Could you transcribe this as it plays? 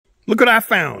Look what I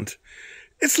found.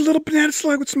 It's a little banana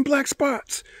slug with some black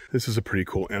spots. This is a pretty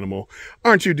cool animal.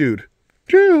 Aren't you, dude?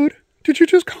 Dude, did you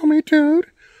just call me dude?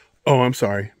 Oh, I'm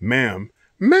sorry, ma'am.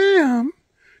 Ma'am,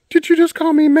 did you just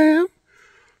call me ma'am?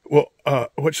 Well,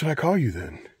 what should I call you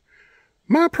then?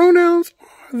 My pronouns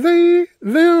are they,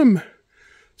 them.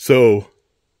 So,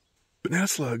 banana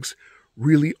slugs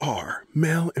really are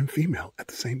male and female at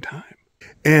the same time.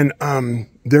 And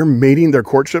their mating, their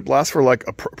courtship lasts for like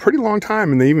a pretty long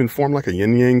time, and they even form like a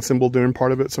yin-yang symbol during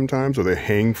part of it sometimes, or they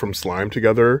hang from slime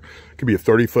together. It could be a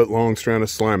 30-foot long strand of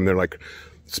slime, and they're like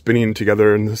spinning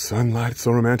together in the sunlight. It's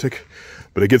so romantic.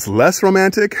 But it gets less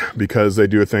romantic because they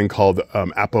do a thing called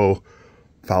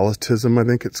apophallation, I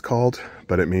think it's called,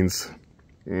 but it means,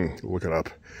 look it up.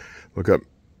 Look up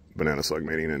banana slug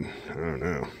mating, and I don't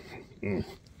know.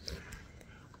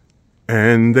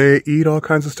 And they eat all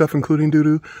kinds of stuff, including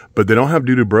doo-doo, but they don't have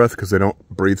doo-doo breath because they don't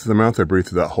breathe through the mouth. They breathe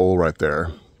through that hole right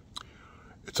there.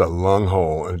 It's a lung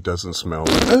hole, and it doesn't smell.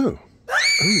 Oh, maybe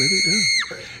it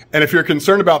does. And if you're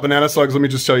concerned about banana slugs, let me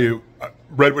just tell you,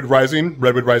 Redwood Rising,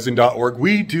 redwoodrising.org,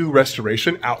 we do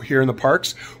restoration out here in the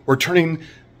parks. We're turning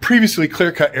previously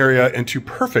clear-cut area into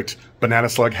perfect banana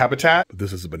slug habitat.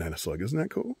 This is a banana slug. Isn't that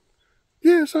cool?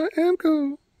 Yes, I am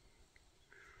cool.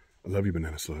 I love you,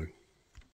 banana slug.